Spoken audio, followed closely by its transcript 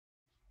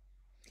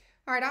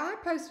All right, I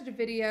posted a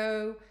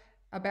video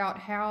about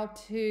how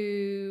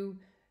to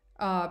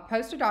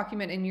post a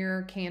document in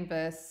your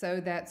Canvas so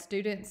that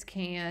students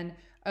can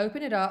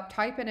open it up,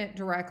 type in it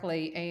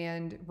directly,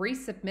 and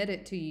resubmit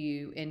it to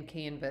you in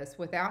Canvas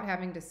without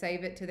having to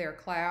save it to their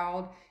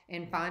cloud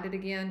and find it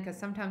again, because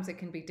sometimes it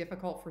can be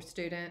difficult for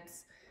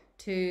students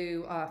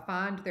to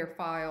find their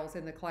files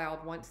in the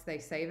cloud once they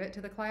save it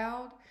to the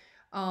cloud.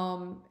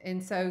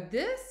 And so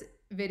this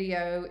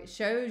video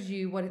shows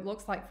you what it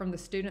looks like from the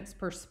student's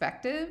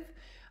perspective,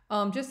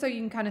 just so you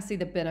can kind of see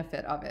the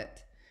benefit of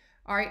it.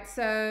 All right,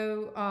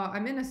 so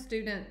I'm in a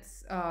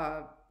student's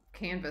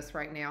Canvas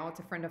right now. It's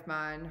a friend of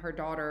mine, her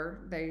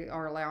daughter. They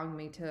are allowing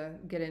me to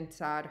get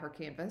inside her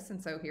Canvas,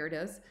 and so here it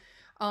is.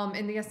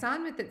 And the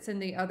assignment that's in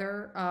the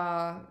other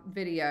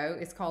video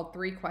is called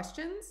 3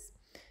 questions.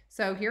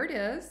 So here it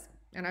is,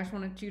 and I just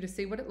wanted you to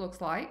see what it looks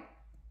like.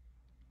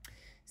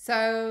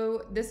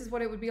 So this is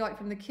what it would be like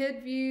from the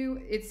kid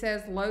view. It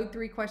says load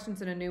 3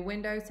 questions in a new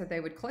window, so they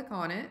would click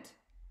on it.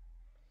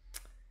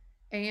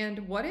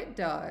 And what it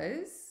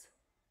does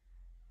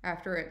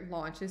after it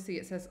launches, see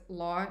it says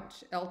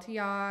launch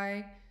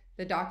LTI.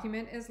 The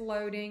document is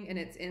loading and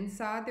it's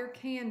inside their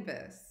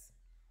Canvas.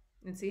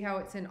 And see how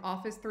it's in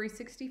Office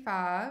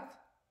 365.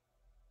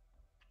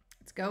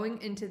 It's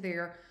going into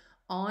their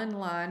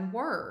online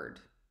Word.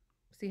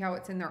 See how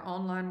it's in their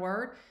online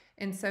Word?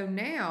 And so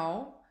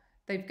now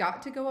they've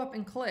got to go up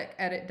and click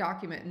Edit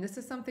Document. And this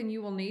is something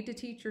you will need to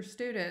teach your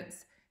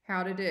students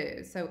how to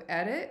do. So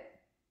edit.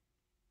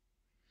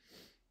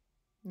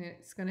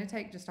 It's going to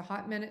take just a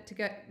hot minute to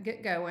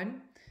get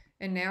going.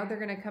 And now they're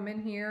going to come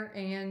in here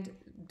and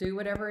do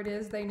whatever it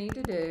is they need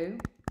to do.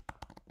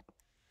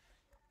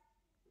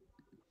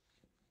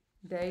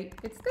 Date,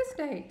 it's this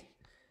date.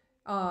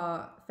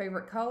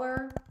 Favorite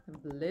color,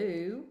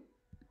 blue.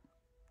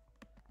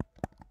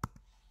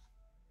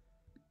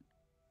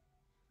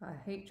 I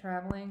hate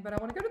traveling, but I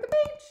want to go to the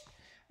beach.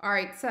 All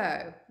right,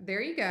 so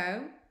there you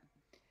go.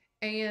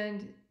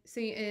 And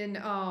see, in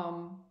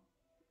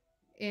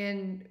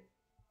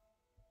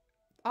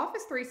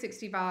Office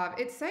 365,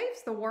 it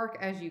saves the work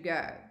as you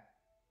go,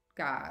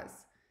 guys.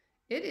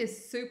 It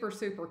is super,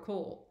 super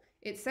cool.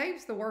 It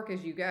saves the work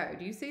as you go.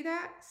 Do you see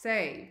that?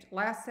 Saved.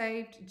 Last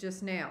saved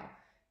just now.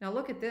 Now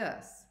look at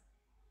this.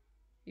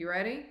 You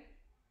ready?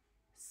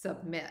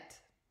 Submit.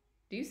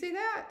 Do you see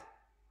that?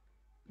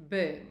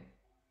 Boom.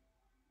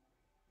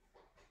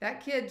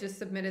 That kid just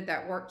submitted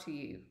that work to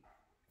you.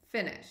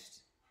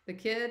 Finished. The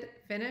kid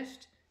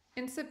finished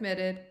and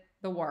submitted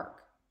the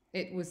work.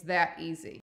 It was that easy.